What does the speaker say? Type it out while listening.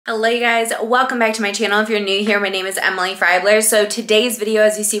Hello you guys, welcome back to my channel. If you're new here, my name is Emily Freybler. So today's video,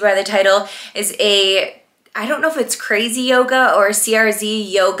 as you see by the title, is I don't know if it's CRZ Yoga or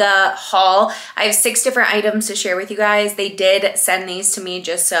CRZ Yoga haul. I have 6 different items to share with you guys. They did send these to me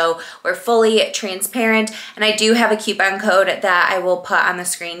just so we're fully transparent. And I do have a coupon code that I will put on the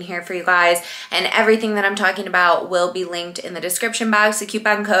screen here for you guys. And everything that I'm talking about will be linked in the description box. The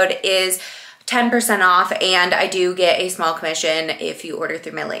coupon code is 10% off, and I do get a small commission if you order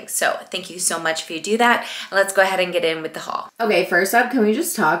through my link. So thank you so much if you do that. Let's go ahead and get in with the haul. Okay, first up, can we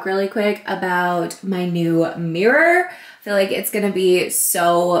just talk really quick about my new mirror? I feel like it's gonna be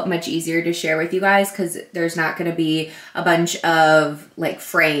so much easier to share with you guys because there's not gonna be a bunch of like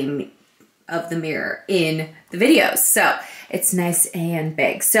frame of the mirror in the videos. So it's nice and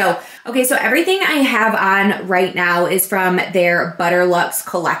big. So, okay, so everything I have on right now is from their Butterluxe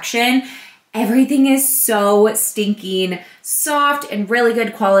collection. Everything is so stinking soft and really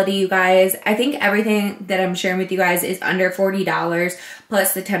good quality, you guys. I think everything that I'm sharing with you guys is under $40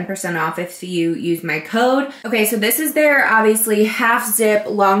 plus the 10% off if you use my code. Okay, so this is their obviously half zip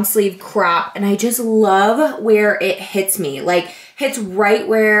long sleeve crop, and I just love where it hits me. Like, hits right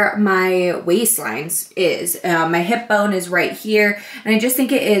where my waistline is. My hip bone is right here, and I just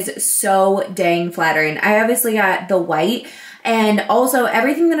think it is so dang flattering. I obviously got the white, and also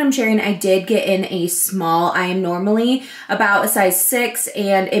everything that I'm sharing, I did get in a small. I am normally about a size 6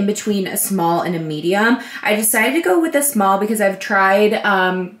 and in between a small and a medium. I decided to go with a small because I've tried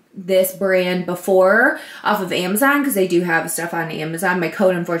this brand before off of Amazon because they do have stuff on Amazon. My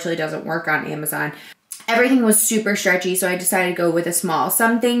code unfortunately doesn't work on Amazon. Everything was super stretchy, so I decided to go with a small.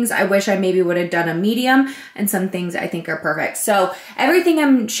 Some things I wish I maybe would have done a medium, and some things I think are perfect. So everything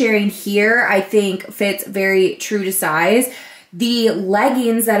I'm sharing here I think fits very true to size. The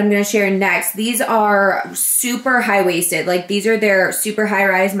leggings that I'm going to share next, these are super high-waisted. Like, these are their super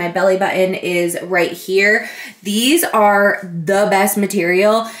high-rise. My belly button is right here. These are the best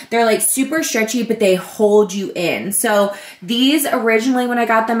material. They're like super stretchy, but they hold you in. So these originally, when I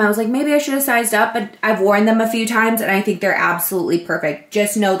got them, I was like, maybe I should have sized up, but I've worn them a few times and I think they're absolutely perfect.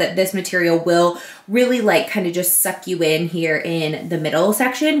 Just know that this material will really like kind of just suck you in here in the middle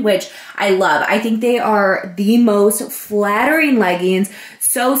section, which I love. I think they are the most flattering leggings.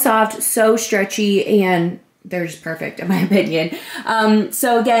 So soft, so stretchy, and they're just perfect in my opinion.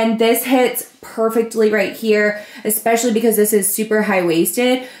 So again, this hits perfectly right here, especially because this is super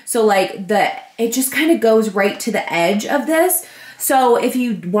high-waisted. So like it just kind of goes right to the edge of this. So if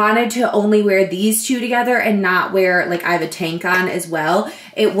you wanted to only wear these two together and not wear, like I have a tank on as well,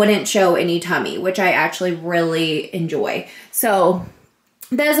 it wouldn't show any tummy, which I actually really enjoy. So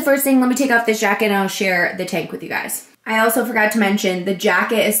that is the first thing. Let me take off this jacket and I'll share the tank with you guys. I also forgot to mention the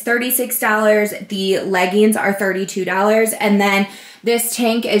jacket is $36, the leggings are $32, and then this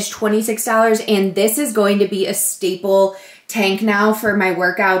tank is $26, and this is going to be a staple tank now for my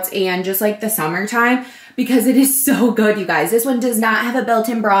workouts and just like the summertime because it is so good, you guys. This one does not have a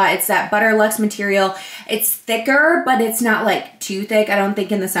built-in bra. It's that Butterluxe material. It's thicker, but it's not like too thick. I don't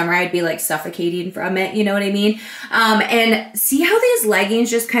think in the summer I'd be like suffocating from it, you know what I mean? And see how these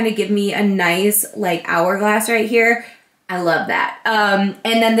leggings just kind of give me a nice like hourglass right here? I love that. And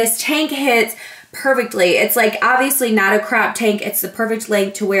then this tank hits perfectly. It's like obviously not a crop tank. It's the perfect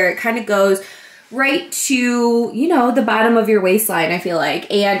length to where it kind of goes right to, you know, the bottom of your waistline, I feel like.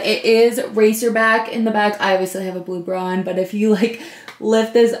 And it is Racerback in the back. I obviously have a blue bra on, but if you like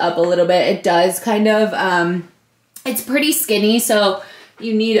lift this up a little bit, it does kind of, it's pretty skinny, so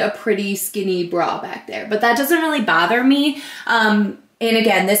you need a pretty skinny bra back there. But that doesn't really bother me. And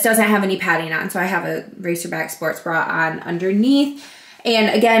again, this doesn't have any padding on, so I have a Racerback sports bra on underneath.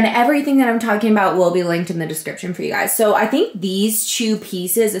 And again, everything that I'm talking about will be linked in the description for you guys. So I think these two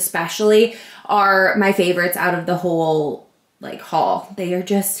pieces especially are my favorites out of the whole like haul. They are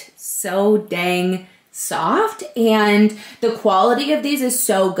just so dang soft, and the quality of these is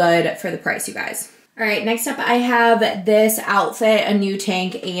so good for the price, you guys. All right, next up I have this outfit, a new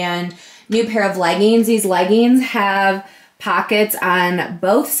tank and new pair of leggings. These leggings have pockets on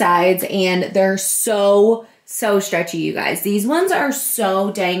both sides, and they're so stretchy, you guys. These ones are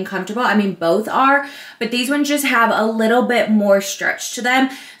so dang comfortable. I mean, both are, but these ones just have a little bit more stretch to them.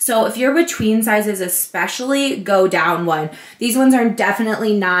 So if you're between sizes especially, go down one. These ones are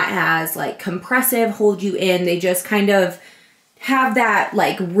definitely not as like compressive, hold you in. They just kind of have that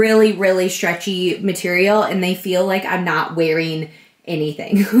like really stretchy material, and they feel like I'm not wearing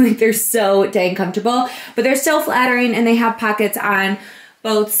anything. Like, they're so dang comfortable, but they're still flattering, and they have pockets on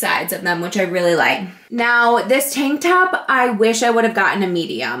both sides of them, which I really like. Now, this tank top, I wish I would have gotten a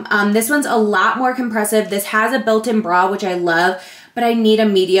medium. This one's a lot more compressive. This has a built-in bra, which I love, but I need a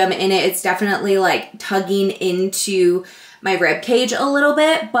medium in it. It's definitely like tugging into my rib cage a little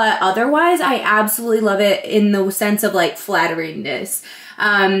bit, but otherwise I absolutely love it in the sense of like flatteringness.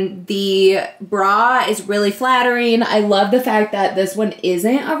 The bra is really flattering. I love the fact that this one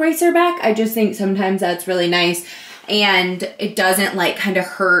isn't a Racerback. I just think sometimes that's really nice and it doesn't like kind of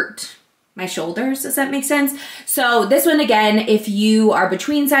hurt my shoulders. Does that make sense? So this one, again, if you are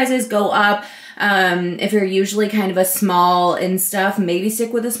between sizes, go up. If you're usually kind of a small and stuff, maybe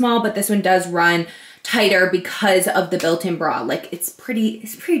stick with a small, but this one does run tighter because of the built-in bra. Like it's pretty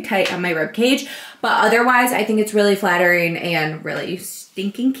tight on my rib cage, but otherwise I think it's really flattering and really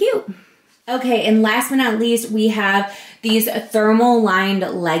stinking cute. Okay, and last but not least, we have these thermal lined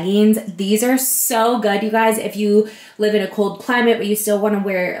leggings. These are so good, you guys, if you live in a cold climate but you still want to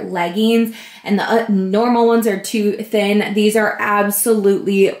wear leggings and the normal ones are too thin. These are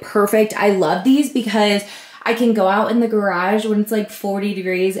absolutely perfect. I love these because I can go out in the garage when it's like 40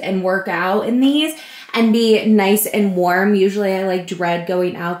 degrees and work out in these and be nice and warm. Usually I like dread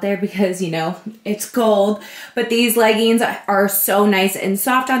going out there because, you know, it's cold. But these leggings are so nice and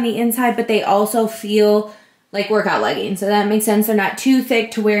soft on the inside, but they also feel like workout leggings. So that makes sense. They're not too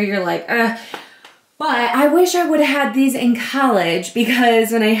thick to where you're like, ugh. But I wish I would have had these in college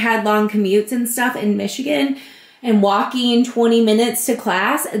because when I had long commutes and stuff in Michigan, and walking 20 minutes to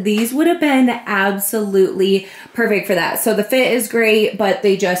class, these would have been absolutely perfect for that. So the fit is great, but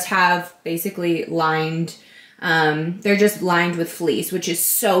they just have basically lined, they're just lined with fleece, which is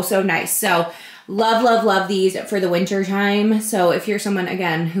so nice. So love, love, love these for the winter time. So if you're someone,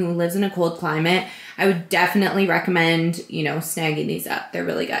 again, who lives in a cold climate, I would definitely recommend, you know, snagging these up. They're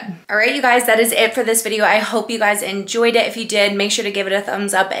really good. All right, you guys, that is it for this video. I hope you guys enjoyed it. If you did, make sure to give it a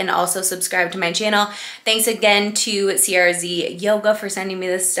thumbs up and also subscribe to my channel. Thanks again to CRZ Yoga for sending me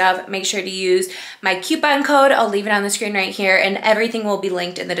this stuff. Make sure to use my coupon code. I'll leave it on the screen right here, and everything will be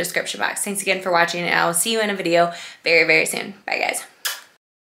linked in the description box. Thanks again for watching, and I'll see you in a video very, very soon. Bye, guys.